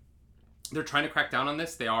 They're trying to crack down on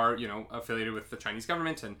this. They are, affiliated with the Chinese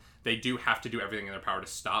government, and they do have to do everything in their power to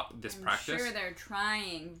stop this practice. I'm sure they're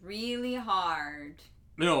trying really hard.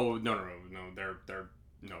 No. They're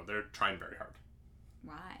trying very hard.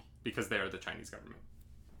 Why? Because they are the Chinese government.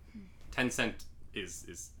 Tencent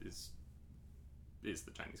is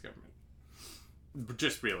the Chinese government.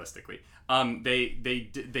 Just realistically, they're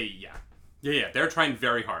trying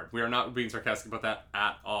very hard. We are not being sarcastic about that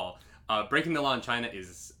at all. Breaking the law in China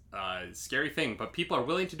is a scary thing, but people are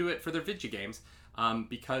willing to do it for their video games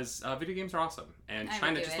because video games are awesome. And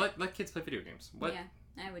China, just let kids play video games. What? Yeah,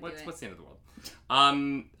 I would do it. What's the end of the world?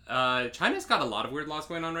 China's got a lot of weird laws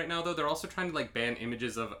going on right now, though. They're also trying to ban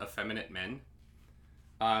images of effeminate men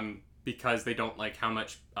because they don't like how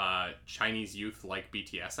much Chinese youth like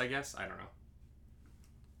BTS, I guess. I don't know.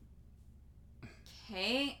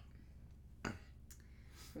 Okay.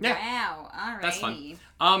 Yeah. Wow. Alrighty. That's fun.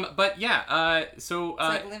 But yeah, so... it's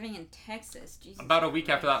like living in Texas. Jesus about a week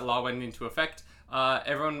Christ. after that law went into effect,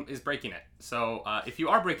 everyone is breaking it. So if you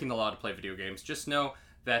are breaking the law to play video games, just know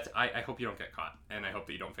that I hope you don't get caught. And I hope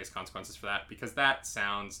that you don't face consequences for that, because that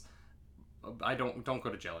sounds... Don't go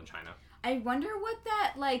to jail in China. I wonder what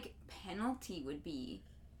that, penalty would be.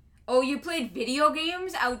 Oh, you played video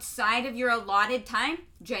games outside of your allotted time?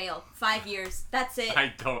 Jail. 5 years. That's it.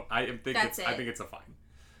 I think it's a fine.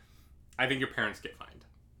 I think your parents get fined.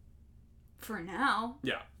 For now.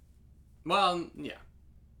 Yeah. Well, yeah.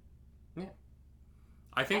 Yeah.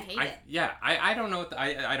 I think I hate it. Yeah, I don't know what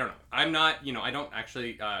I don't know. I'm not, I don't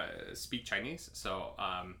actually speak Chinese, so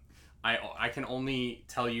I can only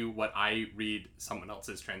tell you what I read someone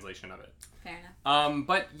else's translation of it. Fair enough.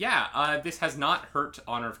 But yeah, this has not hurt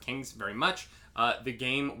Honor of Kings very much. The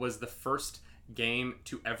game was the first game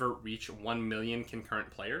to ever reach 1 million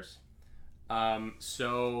concurrent players.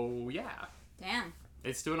 So yeah. Damn.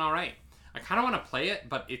 It's doing all right. I kind of want to play it,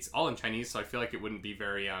 but it's all in Chinese, so I feel like it wouldn't be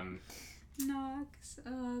very Nox.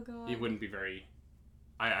 Oh god. It wouldn't be very.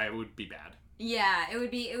 I would be bad. Yeah, it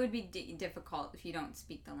would be difficult if you don't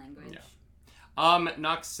speak the language. Yeah.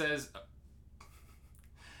 Nox says,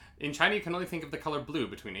 in China you can only think of the color blue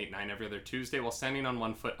between 8 and 9 every other Tuesday while standing on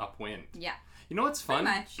one foot upwind. Yeah. You know what's fun?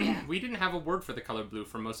 Pretty much, yeah. We didn't have a word for the color blue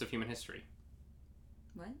for most of human history.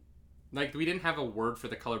 What? We didn't have a word for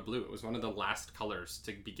the color blue. It was one of the last colors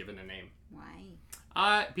to be given a name.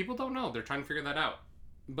 Why? People don't know. They're trying to figure that out.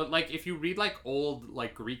 But if you read old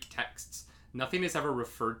Greek texts, nothing is ever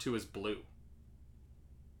referred to as blue.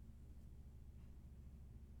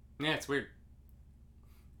 Yeah, it's weird.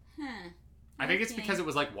 Huh. I think it's because it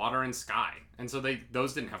was water and sky, and so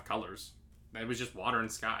those didn't have colors. It was just water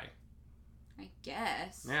and sky. I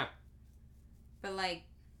guess. Yeah. But, like...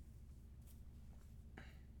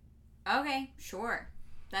 Okay, sure.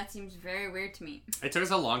 That seems very weird to me. It took us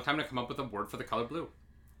a long time to come up with a word for the color blue.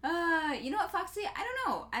 You know what, Foxy? I don't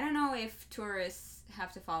know. I don't know if tourists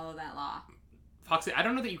have to follow that law. Foxy, I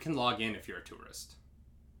don't know that you can log in if you're a tourist.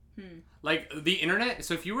 Hmm. Like, the internet,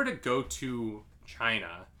 so if you were to go to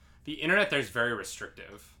China, the internet there's very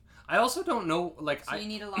restrictive. I also don't know, like... So you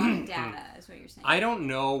need a lot of data, is what you're saying. I don't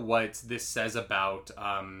know what this says about,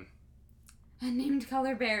 Unnamed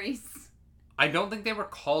color berries. I don't think they were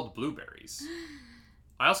called blueberries.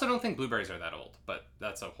 I also don't think blueberries are that old, but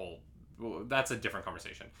that's a different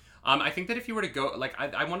conversation. I think that if you were to go, like,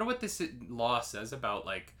 I wonder what this law says about,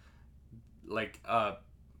 like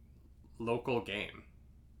local game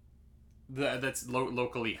that's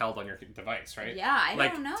locally held on your device, right? Yeah, I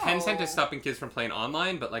like, don't know. Tencent is stopping kids from playing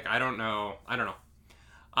online, but, like, I don't know.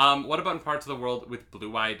 What about in parts of the world with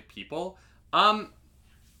blue-eyed people?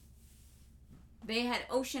 They had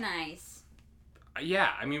ocean eyes. Yeah,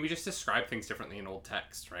 I mean, we just describe things differently in old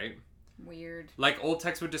text, right? Weird. Like, old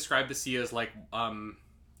text would describe the sea as, like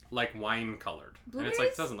wine-colored. And it's like,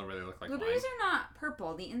 it doesn't really look like blueberries wine. are not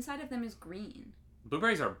purple. The inside of them is green.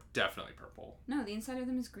 Blueberries are definitely purple. No, the inside of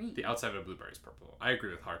them is green. The outside of a blueberry is purple. I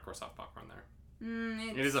agree with hardcore soft popcorn there.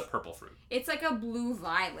 It is a purple fruit. It's like a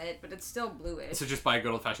blue-violet, but it's still bluish. So just buy a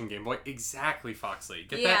good old-fashioned Game Boy. Exactly, Foxley.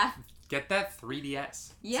 Get that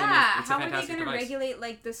 3DS. Yeah, how are they going to regulate,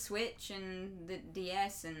 like, the Switch and the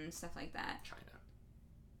DS and stuff like that? China.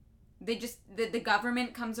 They just, the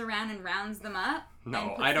government comes around and rounds them up? No, and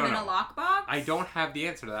puts I don't them know. in a lockbox? I don't have the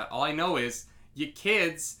answer to that. All I know is, you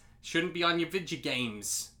kids shouldn't be on your video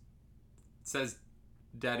games. Says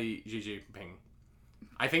Daddy Xi Jinping.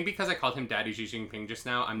 I think because I called him Daddy Xi Jinping just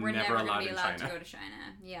now, We're never allowed to go to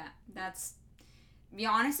China. Yeah, that's...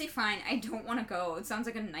 Yeah, honestly, fine. I don't want to go. It sounds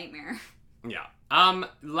like a nightmare. Yeah.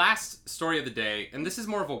 Last story of the day, and this is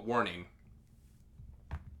more of a warning.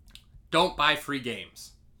 Don't buy free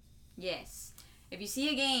games. Yes. If you see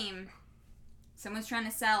a game, someone's trying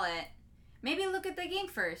to sell it, maybe look at the game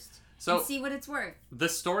first and see what it's worth. The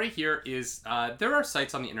story here is there are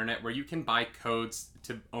sites on the internet where you can buy codes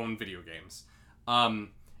to own video games.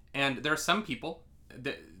 And there are some people,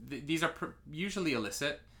 these are usually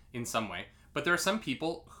illicit in some way, but there are some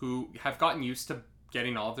people who have gotten used to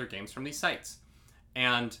getting all of their games from these sites.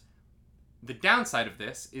 And the downside of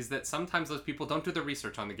this is that sometimes those people don't do the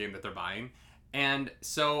research on the game that they're buying. And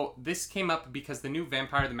so this came up because the new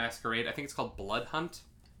Vampire the Masquerade, I think it's called Blood Hunt.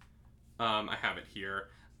 I have it here.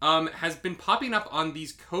 Has been popping up on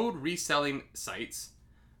these code reselling sites.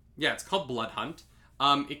 Yeah, it's called Blood Hunt.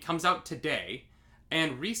 It comes out today,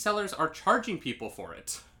 and resellers are charging people for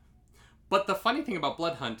it. But the funny thing about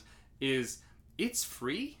Blood Hunt is it's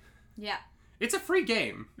free. Yeah. It's a free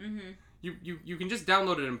game. Mm-hmm. You can just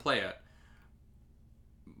download it and play it.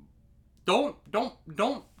 Don't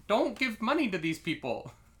give money to these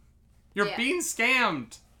people. You're being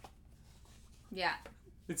scammed. Yeah.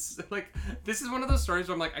 It's like, this is one of those stories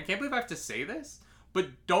where I'm like, I can't believe I have to say this, but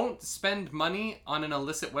don't spend money on an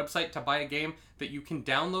illicit website to buy a game that you can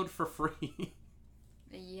download for free.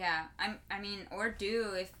 Yeah, I mean, or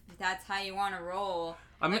do if that's how you want to roll.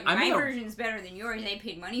 My version's better than yours. They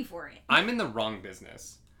paid money for it. I'm in the wrong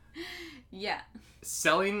business. Yeah.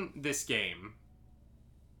 Selling this game,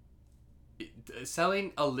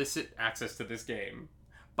 selling illicit access to this game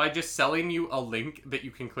by just selling you a link that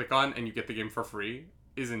you can click on and you get the game for free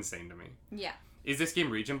is insane to me. Yeah. Is this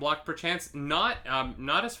game region blocked perchance? Not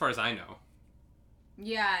as far as I know.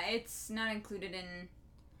 Yeah, it's not included in...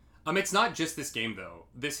 It's not just this game, though.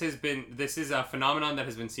 This is a phenomenon that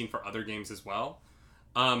has been seen for other games as well.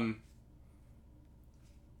 There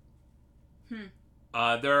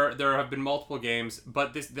have been multiple games,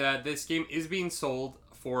 but this game is being sold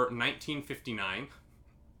for $19.59.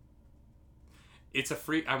 It's a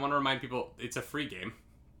free... I want to remind people, it's a free game.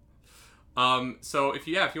 So if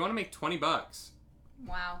you want to make $20...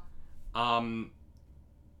 Wow.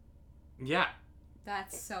 Yeah.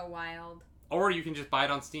 That's so wild. Or you can just buy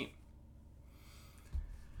it on Steam.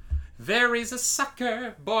 There is a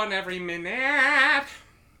sucker born every minute.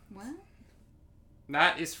 What?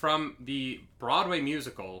 That is from the Broadway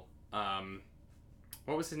musical,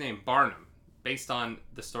 what was his name? Barnum. Based on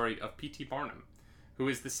the story of P.T. Barnum, who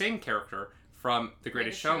is the same character from The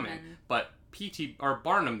Greatest Showman. But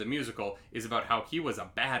Barnum, the musical, is about how he was a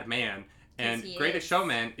bad man. And Greatest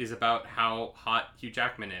Showman is about how hot Hugh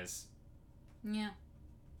Jackman is. Yeah.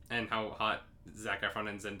 And how hot Zac Efron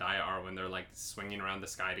and Zendaya are when they're, like, swinging around the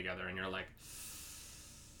sky together, and you're like...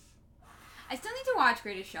 I still need to watch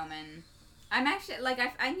Greatest Showman. I'm actually, like,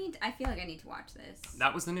 I feel like I need to watch this.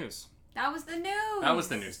 That was the news. That was the news. That was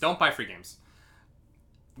the news. Don't buy free games.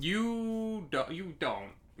 You don't.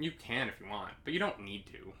 You can if you want, but you don't need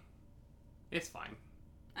to. It's fine.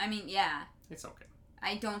 I mean, yeah. It's okay.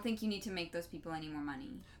 I don't think you need to make those people any more money.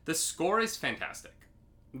 The score is fantastic.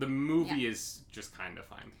 The movie is just kind of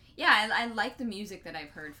fine. Yeah, I like the music that I've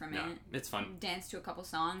heard from it. It's fun. Dance to a couple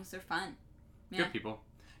songs. They're fun. Yeah. Good people.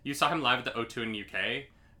 You saw him live at the O2 in the UK.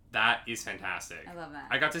 That is fantastic. I love that.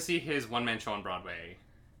 I got to see his one-man show on Broadway,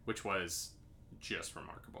 which was just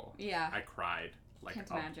remarkable. Yeah. I cried like Can't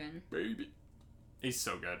a imagine. baby. He's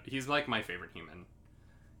so good. He's like my favorite human.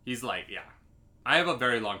 He's like, yeah. I have a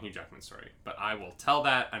very long Hugh Jackman story, but I will tell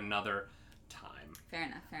that another time. Fair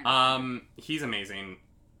enough. He's amazing.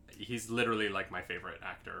 He's literally like my favorite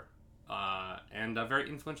actor, and a very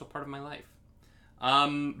influential part of my life.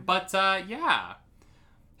 Yeah.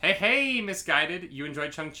 Hey, Misguided. You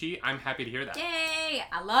enjoyed Shang-Chi? I'm happy to hear that. Yay!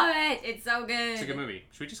 I love it. It's so good. It's a good movie.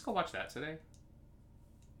 Should we just go watch that today?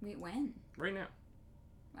 Wait, when? Right now.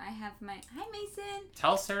 I have my... Hi, Mason.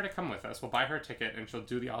 Tell Sarah to come with us. We'll buy her a ticket, and she'll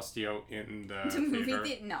do the osteo in the theater.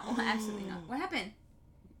 No, absolutely not. What happened?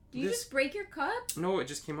 Did you just break your cup? No, it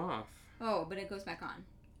just came off. Oh, but it goes back on.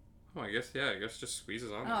 Oh, I guess just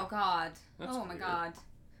squeezes on. Oh, God. That's my weird. God.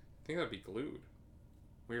 I think that'd be glued.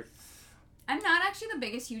 Weird. I'm not actually the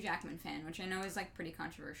biggest Hugh Jackman fan, which I know is, like, pretty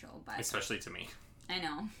controversial, but... Especially to me. I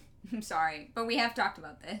know. I'm sorry. But we have talked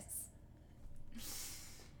about this.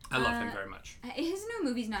 I love him very much. His new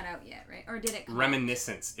movie's not out yet, right? Or did it come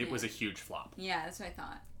Reminiscence. It was a huge flop. Yeah, that's what I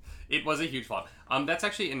thought. It was a huge flop. That's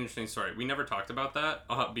actually an interesting story. We never talked about that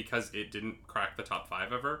because it didn't crack the top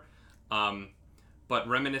 5 ever. But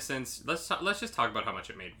Reminiscence. Let's just talk about how much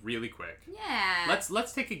it made really quick. Yeah.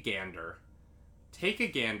 Let's take a gander. Take a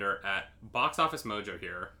gander at Box Office Mojo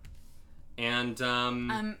here. And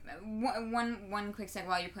one quick sec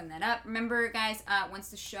while you're putting that up. Remember, guys,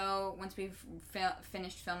 once we've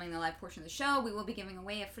finished filming the live portion of the show, we will be giving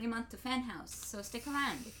away a free month to Fan House. So stick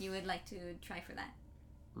around if you would like to try for that.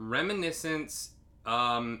 Reminiscence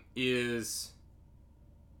is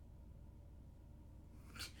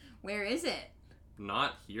Where is it?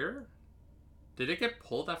 not here. Did it get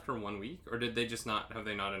pulled after 1 week, or did they just not have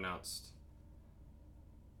they not announced?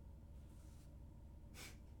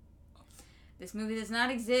 This movie does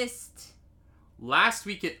not exist. Last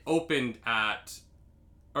week it opened at,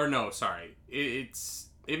 or no, sorry, it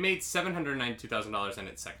made $792,000 in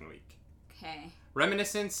its second week. Okay.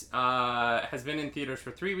 Reminiscence has been in theaters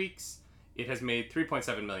for 3 weeks. It has made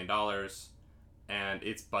 $3.7 million, and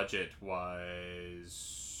its budget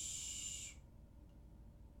was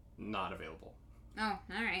not available. Oh,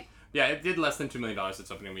 all right. Yeah, it did less than $2 million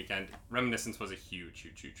its opening weekend. Reminiscence was a huge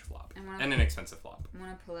flop. And an expensive flop. I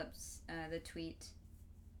want to pull up the tweet.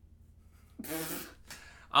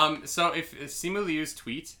 So if Simu Liu's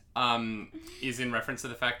tweet is in reference to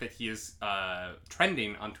the fact that he is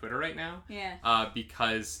trending on Twitter right now. Yeah.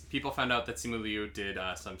 Because people found out that Simu Liu did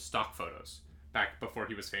some stock photos back before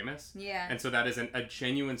he was famous. Yeah. And so that is a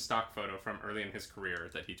genuine stock photo from early in his career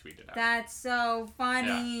that he tweeted out. That's so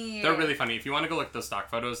funny. Yeah. They're really funny. If you want to go look at those stock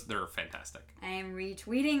photos, they're fantastic. I am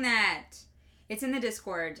retweeting that. It's in the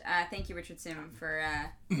Discord. Thank you, Richard Sim, for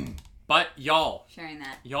But y'all, sharing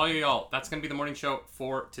that. Y'all, that's going to be the morning show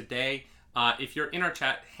for today. If you're in our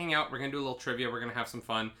chat, hang out. We're going to do a little trivia. We're going to have some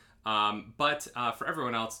fun. But for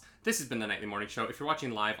everyone else, this has been the Nightly Morning Show. If you're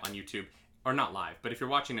watching live on YouTube, or not live, but if you're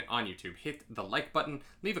watching it on YouTube, hit the like button,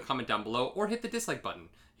 leave a comment down below, or hit the dislike button.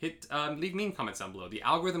 Leave mean comments down below. The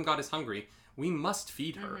algorithm god is hungry. We must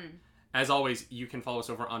feed her. Mm-hmm. As always, you can follow us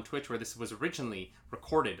over on Twitch, where this was originally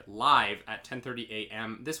recorded live at 10:30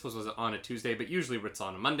 a.m. This was on a Tuesday, but usually it's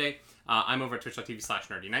on a Monday. I'm over at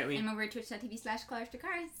twitch.tv/nerdynightly. I'm over at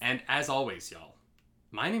twitch.tv/ClarisDeCars. And as always, y'all,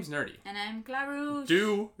 my name's Nerdy. And I'm Clarouche.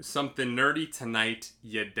 Do something nerdy tonight,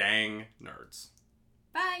 ya dang nerds.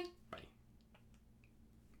 Bye. Bye.